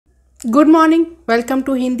Good morning. Welcome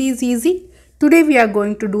to Hindi is Easy. Today we are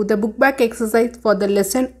going to do the book back exercise for the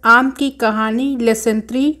lesson आम की कहानी lesson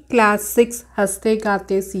 3 class 6 हंसते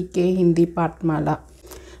गाते सीखे Hindi पाठमाला.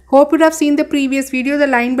 Hope you have seen the previous video, the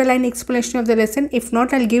line by line explanation of the lesson. If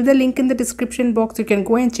not, I'll give the link in the description box. You can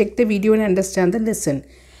go and check the video and understand the lesson.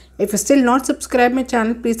 If you still not subscribe my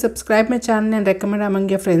channel, please subscribe my channel and recommend among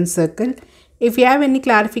your friends circle. If you have any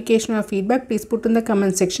clarification or feedback, please put in the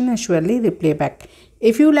comment section and surely reply back.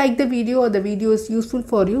 If you like the video or the video is useful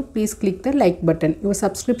for you, please click the like button. Your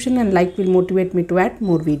subscription and like will motivate me to add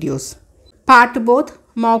more videos. Part both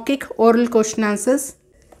मौखिक oral question answers.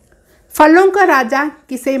 फलों का राजा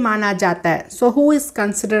किसे माना जाता है? So who is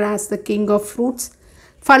considered as the king of fruits?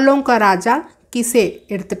 फलों का राजा किसे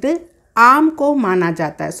எடுத்துட்டு आम को माना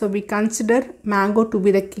जाता है. So we consider mango to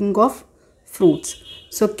be the king of fruits.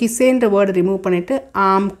 So किसेன்ற word remove பண்ணிட்டு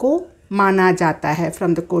आम को माना जाता है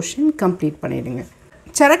from the question complete பண்ணிடுங்க.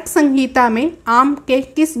 चरक संहिता में आम के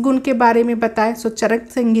किस गुण के बारे में बताए? सो चरक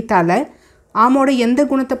संहिताல ஆமோட எந்த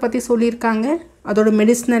குணத்தை பற்றி சொல்லியிருக்காங்க? அதோட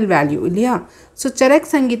மெடிசினல் வேல்யூ இல்லையா? ஸோ चरक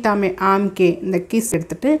संहिता में आम के இந்த किस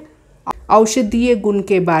எடுத்துட்டு औषधीय गुण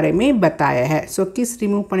के बारे में बताया है. ஸோ किस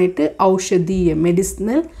रिमूव பண்ணிட்டு औषधीय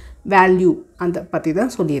மெடிசினல் வேல்யூ அந்த பற்றி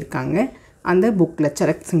தான் சொல்லியிருக்காங்க அந்த புக்கில்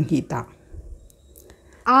चरक संहिता.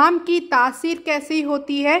 आम की तासीर कैसी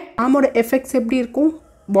होती है? ஆமோட எஃபெக்ட்ஸ் எப்படி இருக்கும்?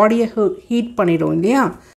 बॉडी हीट பண்ணிடும் இல்லையா?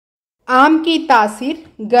 आम की तासीर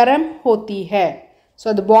गरम होती है. ஸோ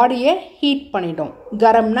அது பாடியை ஹீட் பண்ணிடும்.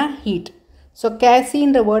 गरमனா हीट. ஸோ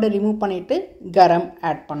कैसीன்ற வேர்டை ரிமூவ் பண்ணிட்டு गरम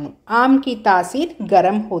ऐड பண்ணும். आम की तासीर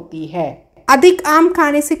गरम होती है. अधिक आम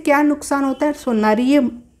खाने से क्या नुकसान होता है? ஸோ நிறைய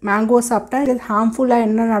மேங்கோ சாப்பிட்டா இது ஹார்ம்ஃபுல்லாக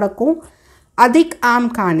என்ன நடக்கும்? अधिक आम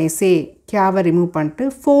खाने से क्याவை ரிமூவ் பண்ணிட்டு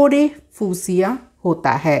फोड़े फूसिया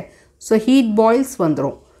होता है. ஸோ ஹீட் பாயில்ஸ்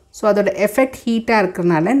வந்துடும். ஸோ அதோட எஃபெக்ட் ஹீட்டாக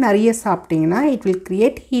இருக்கிறனால நிறைய சாப்பிட்டிங்கன்னா it will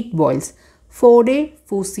create heat boils. फोड़े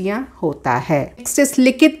फूसिया होता है. नेक्स्ट इज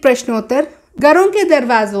लिखित प्रश्नोत्तर. घरों के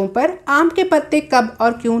दरवाज़ों पर आम के पत्ते कब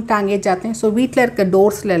और क्यों टांगे जाते हैं? ஸோ வீட்டில் இருக்க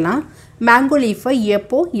டோர்ஸ்லலாம் மேங்கோ லீஃபை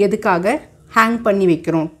எப்போ எதுக்காக ஹேங் பண்ணி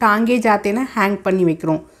வைக்கிறோம்? டாங்கே ஜாத்தேன்னா ஹேங் பண்ணி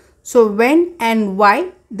வைக்கிறோம். So when and why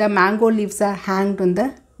the mango leaves are hanged on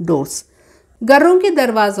the doors. घरों के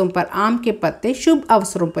दरवाज़ों पर आम के पत्ते शुभ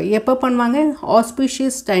अवसरों पर எப்போ பண்ணுவாங்க?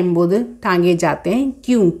 ऑस्पिशियस टाइम போது टांगे जाते हैं.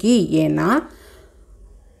 क्योंकि ஏன்னா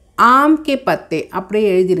आम के पत्ते அப்படியே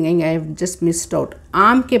எழுதிருங்க. இங்கே आई जस्ट मिस्ड आउट.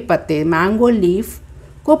 आम के पत्ते मैंगो लीफ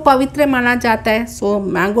को पवित्र माना जाता है. So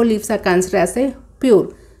mango leaves are considered as a pure.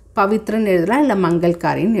 पवित्रன்னு எழுதலாம் இல்லை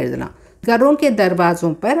मंगलकारीன்னு எழுதலாம். घरों के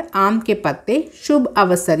दरवाज़ों पर आम के पत्ते शुभ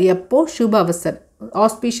अवसर எப்போ शुभ अवसर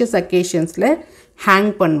ऑस्पिशियस अकेशन्ஸில்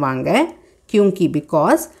ஹேங் பண்ணுவாங்க. क्योंकि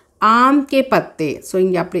बिकॉज आम के पत्ते सो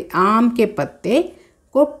इங்கே அப்படி आम के पत्ते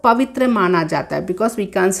को पवित्र माना जाता है because we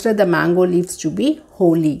consider the mango leaves to be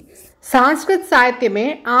Holi. Sanskrit साहित्य में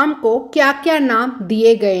आम को क्या क्या नाम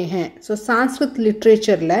दिए गए हैं? सो संस्कृत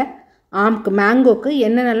लिटरेचरिல் ஆம்க்கு மேங்கோக்கு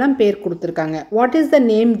என்னென்னலாம் பேர் கொடுத்துருக்காங்க? What is the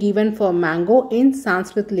name given for mango in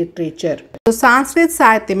Sanskrit literature? तो संस्कृत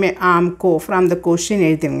साहित्य में आम को फ्रॉम द क्वेश्चन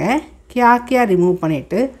எழுதுங்க. क्या क्या रिमूव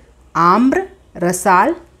பண்ணிட்டு आम्र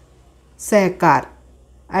रसाल सहकार.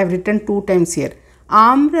 I have written 2 times here.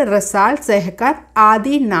 आम्र रसाल सहकार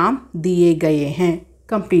आदि नाम दिए गए हैं.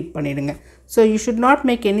 कंप्लीट பண்ணிடுங்க. So you should not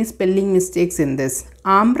make any spelling mistakes in this.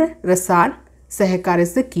 आम्र Rasal Sahakar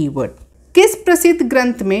is the keyword. किस प्रसिद्ध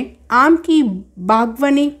ग्रंथ में आम की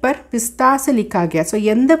बागवानी पर विस्तार से लिखा गया? So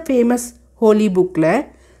எந்த ஃபேமஸ் ஹோலி புக்கில்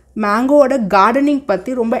மேங்கோவோட கார்டனிங்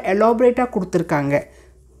பற்றி ரொம்ப எலாபரேட்டாக கொடுத்துருக்காங்க?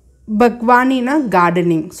 பக்வானினா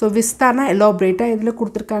கார்டனிங். ஸோ விஸ்தார்னா எலாபரேட்டாக இதில்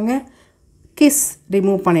கொடுத்துருக்காங்க. கிஸ்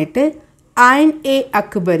ரிமூவ் பண்ணிவிட்டு आइन ए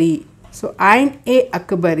अकबरी. ஸோ आइन ए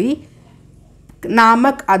अकबरी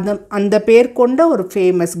नामक அந்த பேர் கொண்ட ஒரு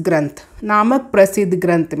ஃபேமஸ் ग्रंथ नामक प्रसिद्ध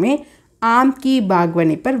ग्रंथ में आम की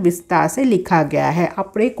बागवानी पर विस्तार से लिखा गया है.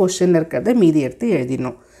 அப்படியே கொஸ்டின் இருக்கிறத மீதி எடுத்து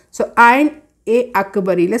எழுதிடணும். ஸோ आइन ए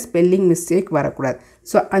अकबरीயில் ஸ்பெல்லிங் மிஸ்டேக் வரக்கூடாது.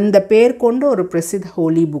 ஸோ அந்த பேர் கொண்ட ஒரு பிரசித்த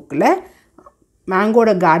ஹோலி புக்கில் மேங்கோட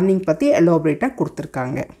गार्डनिंग பற்றி एलाबरेटाக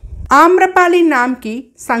கொடுத்துருக்காங்க. आम्रपाली नाम की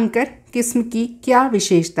संकर किस्म की क्या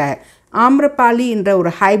विशेषता है? आम्रपाली என்ற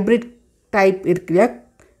ஒரு ஹைப்ரிட் டைப் இருக்கிற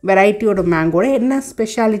வெரைட்டியோட மேங்கோட என்ன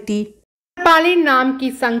ஸ்பெஷாலிட்டி? आम्रपाली नाम की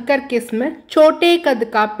संकर किस्म छोटे कद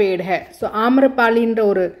का पेड़ है. ஸோ ஆம்ரபாலின்ற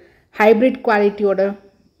ஒரு ஹைப்ரிட் குவாலிட்டியோட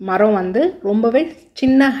மரம் வந்து ரொம்பவே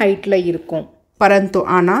சின்ன ஹைட்டில் இருக்கும். பரந்து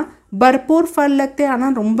ஆனால் भरपूर फल लगते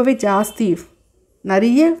ஆனால் ரொம்பவே ஜாஸ்தி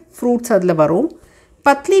நிறைய ஃப்ரூட்ஸ் அதில் வரும்.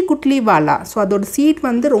 पतली गुटली वाला. ஸோ அதோட சீட்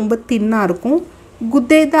வந்து ரொம்ப தின்னாக இருக்கும்.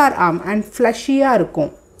 गुद्देदार आम एंड फ्लशिயாக இருக்கும்.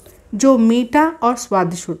 जो मीठा और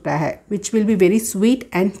स्वादिष्ट होता है which will be very sweet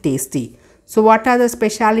and tasty. So what are the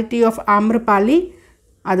speciality of Amrapali?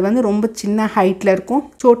 அது வந்து ரொம்ப சின்ன ஹைட்டில் இருக்கும்.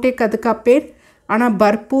 छोटे कद का पेड़ ஆனால்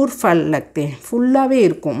भरपूर फल लगते हैं. ஃபுல்லாகவே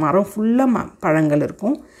இருக்கும், மரம் ஃபுல்லாக பழங்கள்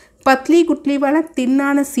இருக்கும். பத்லி குட்லி வாலா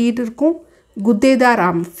தின்னான சீட் இருக்கும். குத்தேதார்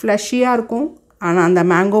ஆம் ஃப்ளஷியாக இருக்கும். ஆனால் அந்த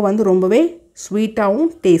மேங்கோ வந்து ரொம்பவே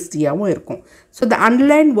ஸ்வீட்டாகவும் டேஸ்டியாகவும் இருக்கும். So the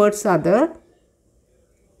underline words R the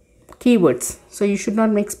keywords, so you should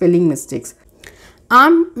not make spelling mistakes.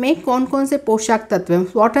 आम में कौन से पोषक तत्व हैं?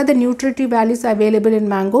 What are the nutritive values available in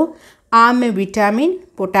mango? आम में विटामिन,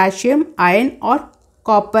 पोटेशियम, आयरन और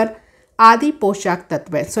कॉपर आदि पोषक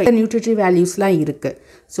तत्व हैं. So nutritive values La इरुक्कु.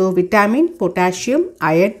 So vitamin, potassium,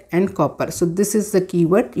 iron and copper. So this is the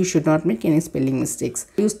keyword. You should not make any spelling mistakes.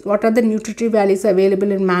 What are the nutritive values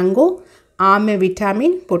available in mango? आम में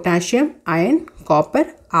vitamin, potassium, iron, copper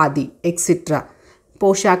आदि etc.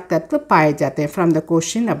 पोशाक तत्व पाए जाते हैं. From the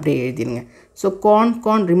question அப்படியே எழுதிடுங்க. So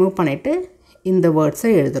कौन रिमूव பண்ணிட்டு இந்த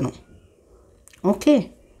வேர்ட்ஸை எழுதணும். ओके,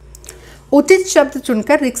 उचित शब्द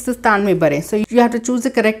चुनकर रिक्त स्थान में भरें. So you have to choose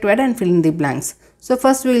the correct word and fill in the blanks. So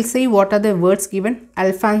first we will see what are the words given.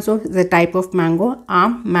 Alphonso is a type of mango.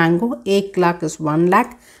 आम मैंगो. 1 लाख इज 1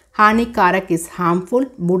 लाख. हानिकारक is harmful.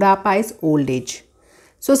 बुढ़ापा is old age.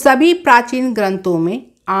 सो सभी प्राचीन ग्रंथों में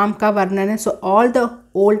आम का वर्णन है. So all the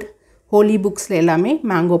old holy books எல்லாமே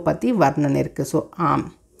मैंगो பற்றி वर्णन இருக்குது. सो आम.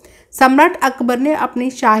 सम्राट अकबर ने अपनी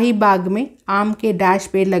शाही बाग में आम के डैश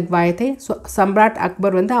पेड़ लगवाए थे. सो सम्राट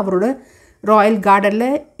अकबर வந்து அவரோட ராயல் கார்டனில்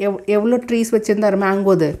எவ்வளோ ட்ரீஸ் வச்சுருந்தார்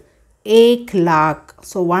மேங்கோது? 1 lakh.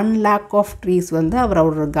 So 1 lakh of trees வந்து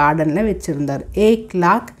அவரோட கார்டனில் வச்சுருந்தார். 1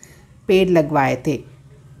 लाख पेड़ लगवाए थे.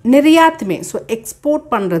 निर्यात में ஸோ எக்ஸ்போர்ட்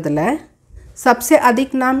பண்ணுறதுல सबसे अधिक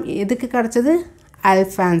नाम எதுக்கு கிடச்சது?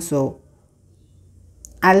 अल्फांसो.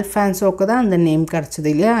 अल्फांसो தான் அந்த நேம் கிடச்சது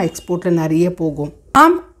இல்லையா? எக்ஸ்போர்ட்டில் நிறைய போகும்.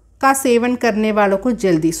 आम का सेवन करने वालों को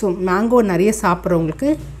जल्दी. ஸோ மேங்கோ நிறைய சாப்பிட்றவங்களுக்கு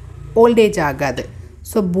ओल्ड एज ஆகாது.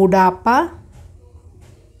 ஸோ बुढ़ापा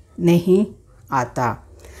नहीं आता.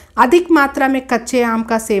 अधिक मात्रा में कच्चे आम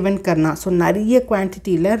का सेवन करना. ஸோ நிறைய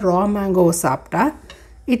குவான்டிட்டியில் रॉ मैंगोவை சாப்பிட்டா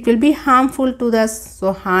it will be harmful to the. सो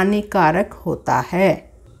हानिकारक होता है.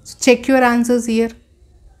 Check your answers here.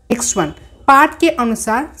 Next one, पाठ के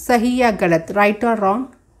अनुसार सही या गलत, राइट और रॉन्ग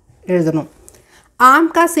எழுதணும். आम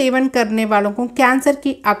का सेवन करने वालों को कैंसर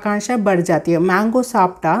की आकांक्षा बढ़ जाती है. मैंगो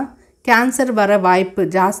சாப்பிட்டா கேன்சர் வர வாய்ப்பு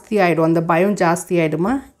ஜாஸ்தி ஆகிடும். அந்த பயம் ஜாஸ்தி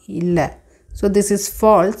ஆகிடுமா? இல்லை. So this is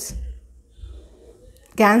false.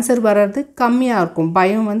 Cancer வர்றது கம்மியாக இருக்கும்,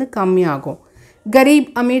 பயம் வந்து கம்மியாகும். गरीब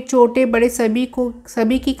अमीर छोटे बड़े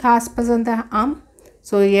सभी की खास पसंद है आम.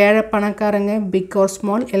 ஸோ ஏழை பணக்காரங்க பிக் और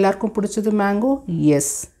ஸ்மால் எல்லாருக்கும் பிடிச்சது मैंगो.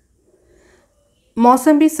 எஸ்.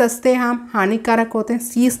 मौसमी सस्ते आम हानिकारक होते हैं.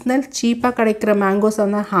 सीजनल चीपाக கிடைக்கிற मैंगोस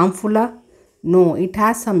வந்து हार्मफुல்லா? No, it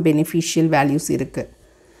has some beneficial values இருக்குது.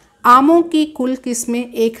 आमों की कुल किस्में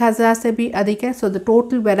 1000 से भी अधिक है. So the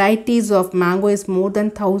total varieties of mango is more than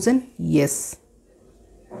 1000. Yes.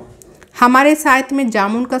 हमारे साहित्य में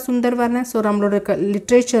जामुन का सुंदर वर्णन है. ஸோ நம்மளோட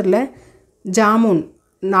லிட்ரேச்சரில் ஜாமுன்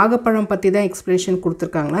நாகப்பழம் பற்றி தான் எக்ஸ்பிளேஷன்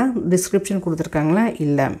கொடுத்துருக்காங்களா, டிஸ்கிரிப்ஷன் கொடுத்துருக்காங்களா?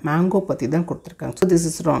 இல்லை, மேங்கோ பற்றி தான் கொடுத்துருக்காங்க. So this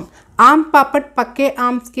is wrong. आम पापड़ पक्के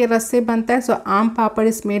आम के रस से बनता है. ஸோ आम पापड़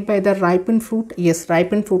is made by the ripen fruit. S,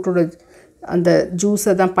 ripen फ्रूட்டோட அந்த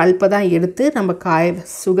ஜூஸை தான் பல்ப்பை தான் எடுத்து நம்ம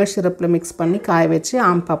சுகர் சிரப்பில் மிக்ஸ் பண்ணி காய வச்சு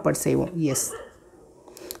ஆம் பாப்பட் செய்வோம். S.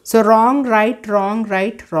 So wrong right wrong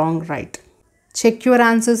right wrong right. Check your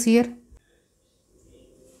answers here.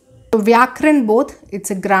 तो व्याकरण बोध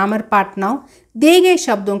it's a grammar part. Now दिए गए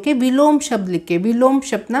शब्दों के विलोम शब्द लिखे. विलोम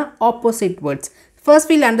शब्द ना opposite words. First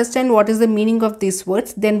we'll understand what is the meaning of this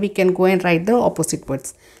words, then we can go and right the opposite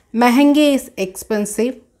words. महंगे इज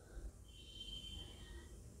एक्सपेंसिव.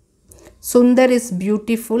 सुंदर इज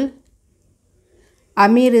ब्यूटीफुल.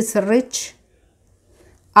 अमीर इज रिच.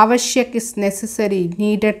 आवश्यक is necessary,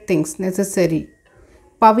 needed things, necessary.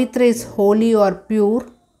 पवित्र is Holi और pure.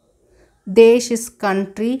 देश is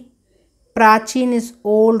country. प्राचीन is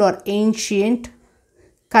old or ancient.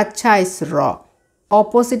 कच्चा is raw.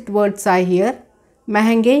 Opposite words are here.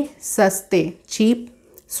 महंगे सस्ते, cheap.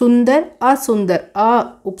 सुंदर असुंदर,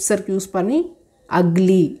 उपसर्ग यूज பண்ணி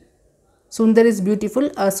ugly. सुंदर is beautiful,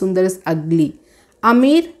 असुंदर is ugly.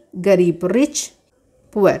 अमीर गरीब, rich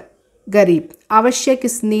poor, गरीब. आवश्यक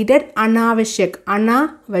is needed, अनावश्यक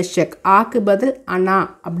अनावश्यक. आके बदल अना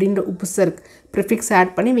அப்படின்ற उपसर्ग prefix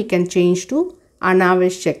add பண்ணி we can change to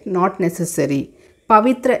अनावश्यक, not necessary.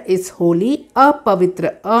 पवित्र is holy. अपवित्र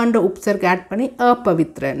and उपसर्ग add பண்ணி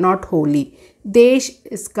अपवित्र, not holy. देश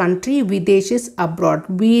is country. विदेश is abroad.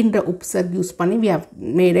 we in the उपसर्ग use பண்ணி we have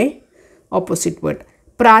made a opposite word.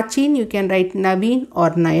 प्राचीन you can write Naveen or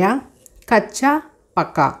नया. कच्चा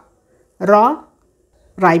पक्का. raw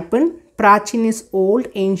ripen. प्राचीन is old,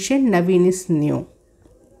 ancient. Naveen is new.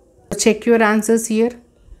 Check your answers here.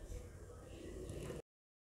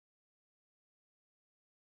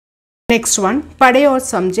 Next one पढ़े और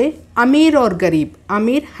समझे अमीर और गरीब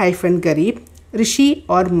अमीर हाइफन गरीब ऋषि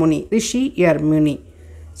और मुनि ऋषि और मुनि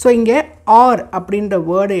ஸோ இங்கே ஆர் அப்படின்ற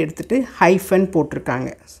வேர்டை எடுத்துகிட்டு ஹைஃபன் போட்டிருக்காங்க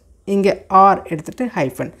இங்கே ஆர் எடுத்துகிட்டு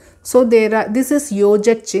hyphen so this is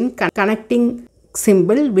Yojak sin connecting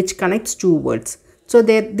simple which connects two words so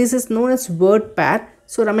this is known as word பேர்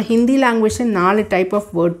ஸோ நம்ம ஹிந்தி லாங்குவேஜில் 4 டைப் ஆஃப்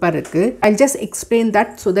வேர்ட் பேர் இருக்குது I just explain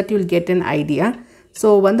that so that you'll get an idea so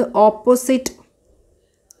வந்து opposite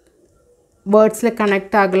வேர்ட்ஸில்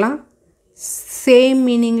connect ஆகலாம் same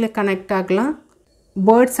மீனிங்கில் connect ஆகலாம்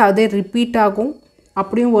words அதே repeat ஆகும்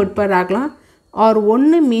அப்படியும் வேர்ட் பேர் ஆகலாம் ஆர்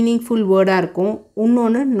ஒன்று மீனிங்ஃபுல் வேர்டாக இருக்கும்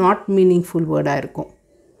இன்னொன்று நாட் மீனிங்ஃபுல் வேர்டாக இருக்கும்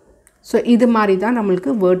ஸோ இது மாதிரி தான்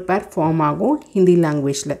நம்மளுக்கு வேர்ட் பேர் ஃபார்ம் ஆகும் ஹிந்தி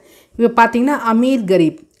லாங்குவேஜில் இப்போ பார்த்தீங்கன்னா Amir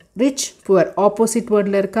kharif rich poor opposite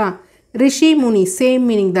வேர்டில் இருக்கா ரிஷி முனி சேம்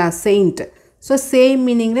மீனிங் தான் செயின்ட் ஸோ சேம்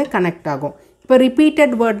மீனிங்கில் கனெக்ட் ஆகும் இப்போ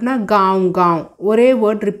ரிப்பீட்டட் வேர்ட்னா காவ் காவ் ஒரே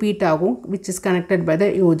வேர்ட் ரிப்பீட் ஆகும் which is connected by the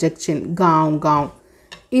Yojak சின் காவ் காவ்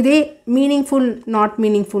இதே மீனிங்ஃபுல் நாட்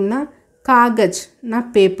மீனிங்ஃபுல்னா காகஜ்னா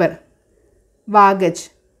பேப்பர்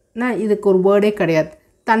வாகஜ்னா இதுக்கு ஒரு வேர்டே கிடையாது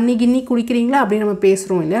தண்ணி கிண்ணி குடிக்கிறீங்களா அப்படின்னு நம்ம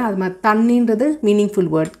பேசுகிறோம் இல்லையா அது மாதிரி தண்ணின்றது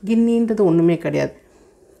மீனிங்ஃபுல் வேர்ட் கிண்ணின்றது ஒன்றுமே கிடையாது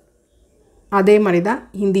அதே மாதிரி தான்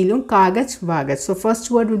ஹிந்திலும் Kagaz வாகஜ் so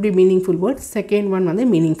first word will be meaningful word second one வந்து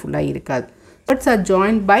மீனிங்ஃபுல்லாக இருக்காது words are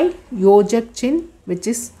joined by योजक चिन्ह which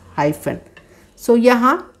is hyphen so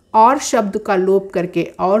यहाँ और शब्द का लोप करके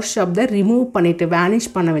और शब्द रिमूव பண்ணிட்டு vanish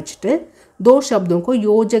பண்ண வச்சுட்டு दो शब्दों को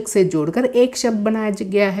योजक से जोड़कर एक शब्द बनाया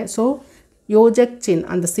गया है so योजक चिन्ह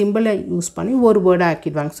அந்த சிம்பிளை யூஸ் பண்ணி ஒரு வேர்ட்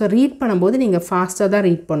ஆக்கிடுவாங்க ஸோ ரீட் பண்ணும்போது நீங்கள் ஃபாஸ்ட்டாக தான்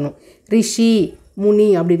ரீட் பண்ணணும் ரிஷி முனி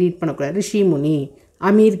அப்படி ரீட் பண்ணக்கூடாது ரிஷி முனி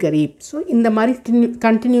अमीर गरीब सो इन मारी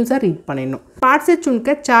कंटिन्यूसा रीड पड़ेनो पार्ट से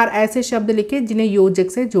चुनकर 4 ऐसे शब्द लिखे जिन्हें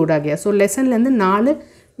योजक से जोड़ा गया सो लेसन 4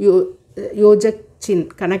 योजक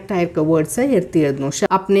चिन्ह कनेक्ट आयिरुक्क वर्ड्स एडुत्तु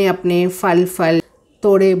अपने अपने फल फल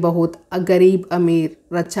थोड़े बहुत गरीब अमीर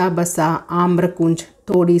रचा बसा आम्रकुंज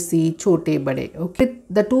थोड़ी सी छोटे बड़े okay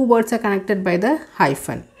the 2 words are connected by the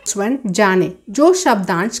hyphen one जाने जो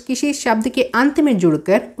शब्दांश किसी शब्द के अंत में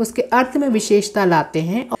जुड़कर उसके अर्थ में विशेषता लाते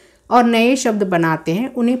हैं और नए शब्द बनाते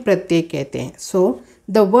हैं उन्हें प्रत्यय कहते हैं सो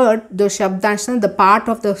द वर्ड जो शब्दांश the part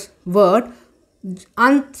of the word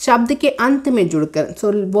अंत शब्द के अंत में जुड़कर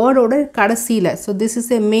सो वर्डोட கடைசியில் so this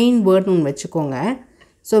is a main வேர்ட்னு வச்சுக்கோங்க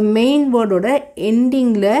ஸோ மெயின் வேர்டோட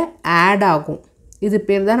எண்டிங்கில் ஆட் ஆகும் இது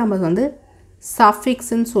பேர் தான் நம்ம வந்து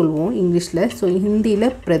சஃபிக்ஸ்ன்னு சொல்லுவோம் இங்கிலீஷில் ஸோ ஹிந்தியில்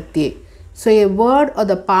பிரத்யே so a word R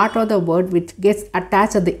the part of the word which gets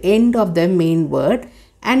attach at the end of the main word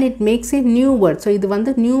and it makes a new word so இது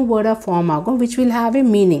வந்து new word form ஆகும் which will have a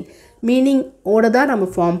meaning ஓட தான் நம்ம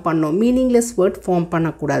form பண்ணோம் meaningless word form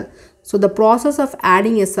பண்ணக்கூடாது so the process of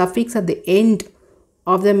adding a suffix at the end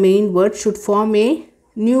of the main word should form a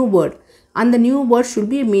new word and the new word should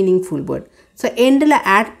be a meaningful word so endல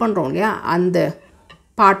add பண்ணுறோம் இல்லையா அந்த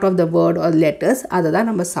part of the word or letters அதை தான்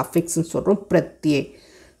நம்ம suffixன்னு சொல்கிறோம் பிரத்யே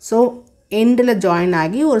so endல join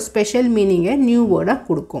ஆகி ஒரு special மீனிங்கை new வேர்டாக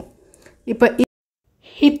கொடுக்கும் இப்போ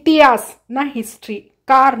इतिहास ना हिस्ट्री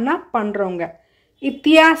कार ना पண்றவங்க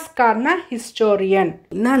इतिहासकार ना हिस्टोरियन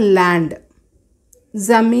ना लैंड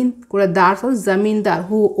जमीन கூட दार सो जमींदार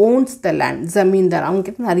who owns the land जमींदार அவங்க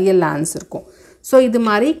கிட்ட நிறைய lands இருக்கும் so இது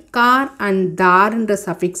மாதிரி car and dar என்ற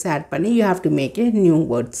suffix add பண்ணி you have to make a new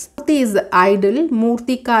words murti is the idol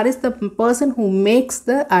மூர்த்திகார் is the person who makes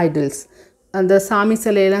the idols அந்த சாமி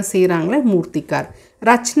சிலையெல்லாம் செய்றாங்களே மூர்த்திகார்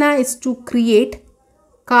Rachana is to create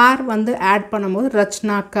car வந்து ஆட் பண்ணும்போது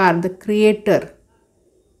ரச்சனாக்கார் the creator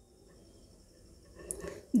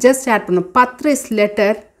just add பண்ணு பத்ர is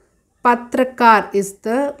letter பத்ரக்கார் is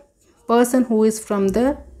the person who is from the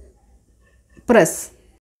press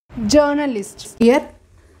journalist here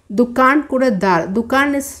दुकान கூட தார் दुकान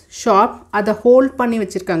is shop அத ஹோல்ட் பண்ணி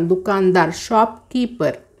வச்சிருக்காங்க दुकानदार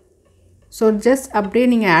shopkeeper so just அப்படியே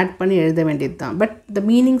நீங்க ஆட் பண்ணி எழுத வேண்டியது தான் பட் the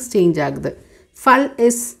meanings change ஆகுது फल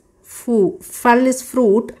is फल is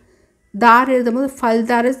fruit dar எழுதும்போது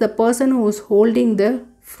फलदार is the person who is holding the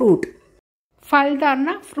fruit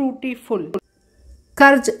फलदारना fruity full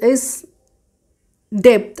कर्ज is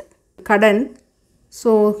debt கடன்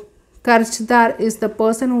so कर्जदार is the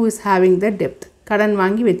person who is having the debt கடன்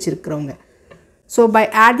வாங்கி வச்சிருக்கிறவங்க so by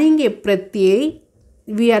adding a pratyay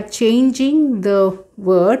we are changing the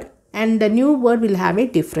word and the new word will have a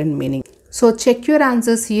different meaning so check your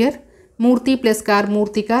answers here Murthy plus car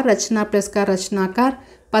मूर्तिकार रचना plus car रचनाकार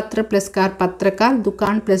पत्र plus car पत्रकार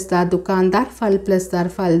दुकान plus दार दुकानदार फल plus दार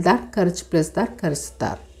फलदार कर्ज प्लस दार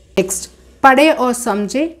कर्जदार नेक्स्ट पढ़े और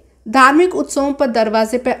समझे धार्मिक उत्सवों पर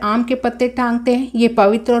दरवाजे पर आम के पत्ते टांगते हैं ये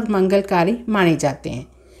पवित्र और मंगलकारी माने जाते हैं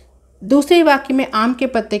दूसरे वाक्य में आम के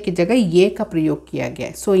पत्ते की जगह ये का प्रयोग किया गया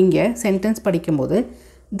है. सो इंगे सेंटेंस படிக்கும்போது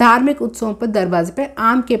धार्मिक उत्सवों पर दरवाजे पे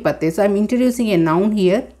आम के पत्ते. सो I am introducing a noun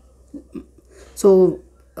here. So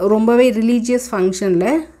ரொம்பவே ரிலீஜியஸ்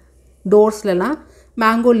ஃபங்க்ஷனில் டோர்ஸ்லலாம்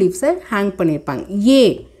மேங்கோ லீவ்ஸை ஹேங் பண்ணியிருப்பாங்க. ஏ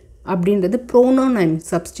அப்படின்றது ப்ரோனவுன் ஐ எம்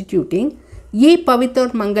சப்ஸ்டிடியூட்டிங். ये पवित्र और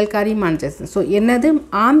मंगलकारी मान जाते. सो என்னது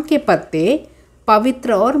आम के पत्ते पवित्र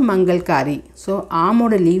और मंगलकारी. ஸோ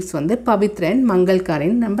ஆமோட லீவ்ஸ் வந்து पवित्र एंड मंगलकारी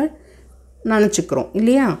நம்ம நினச்சிக்கிறோம்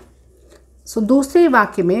இல்லையா. ஸோ दूसरे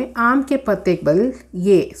वाक्य में आम के पत्ते के बदल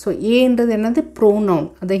ये. ஸோ ஏன்றது என்னது ப்ரோனவுன்.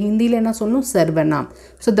 அதை ஹிந்தியில் என்ன சொல்லணும் सर्वनाम.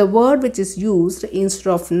 So the word which is used instead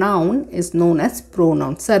of noun is known as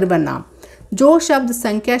pronoun सर्वनाम. जो शब्द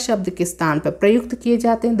संख्या शब्द के स्थान पर प्रयुक्त किए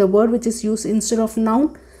जाते हैं the word which is use instead of noun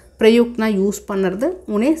प्रयुक्त ना यूज़ பண்ணுறது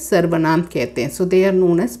उन्हें सर्वनाम कहते हैं. सो they are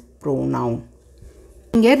known as pronoun.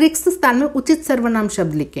 இங்கே रिक्त स्थान में उचित सर्वनाम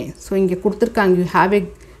शब्द लिखें. ஸோ இங்கே கொடுத்துருக்காங்க you have a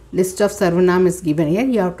list of सर्वनाम is given here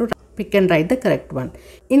you have to pick and right the correct one.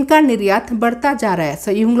 इनका निर्यात बढ़ता जा रहा है. ஸோ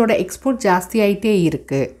இவங்களோட எக்ஸ்போர்ட் ஜாஸ்தி ஆகிட்டே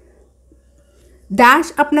இருக்குது.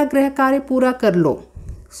 டேஷ் अपना गृह कार्य पूरा कर लो.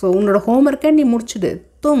 ஸோ உன்னோட ஹோம்ஒர்க்கை நீ முடிச்சுடு.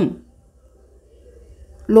 தும்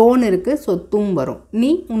லோன் இருக்குது ஸோ தும் வரும்.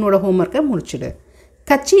 நீ உன்னோட ஹோம்ஒர்க்கை முடிச்சுடு.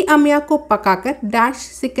 कच्ची अमिया को पकाकर डैश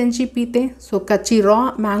सिकंजी पीते. ஸோ கச்சி ரா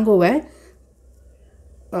மேங்கோவை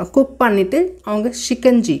குக் பண்ணிவிட்டு அவங்க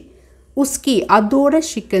ஷிக்கஞ்சி உஸ்கி அதோட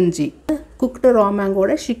ஷிக்கஞ்சி குக்டு ரா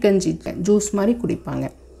மேங்கோட ஷிக்கஞ்சி ஜூஸ் மாதிரி குடிப்பாங்க.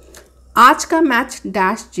 आज का मैच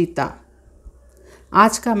डैश जीता.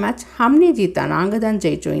 आज का मैच हमने जीता. நாங்கள் தான்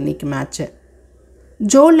ஜெயிச்சோம் இன்னைக்கு மேட்ச்சு.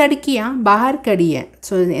 जो लड़कियाँ बाहर खड़ी हैं.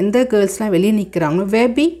 ஸோ எந்த கேர்ள்ஸ்லாம் வெளியே நிற்கிறாங்க वे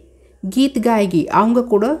भी गीत गाएगी. அவங்க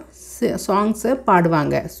கூட சாங்ஸை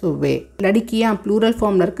பாடுவாங்க. ஸோ வே லடிக்கியாக ப்ளூரல்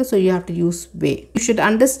ஃபார்மில் இருக்குது. So you have to use way. You should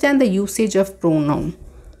understand the usage of pronoun.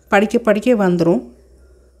 படிக்க படிக்க வந்துடும்.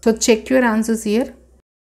 So check your answers here.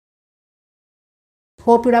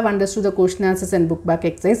 Hope you have understood the question answers and book back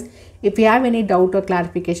exercise. If you have any doubt or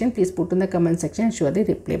clarification, please put in the comment section and surely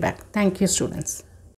reply back. Thank you, students.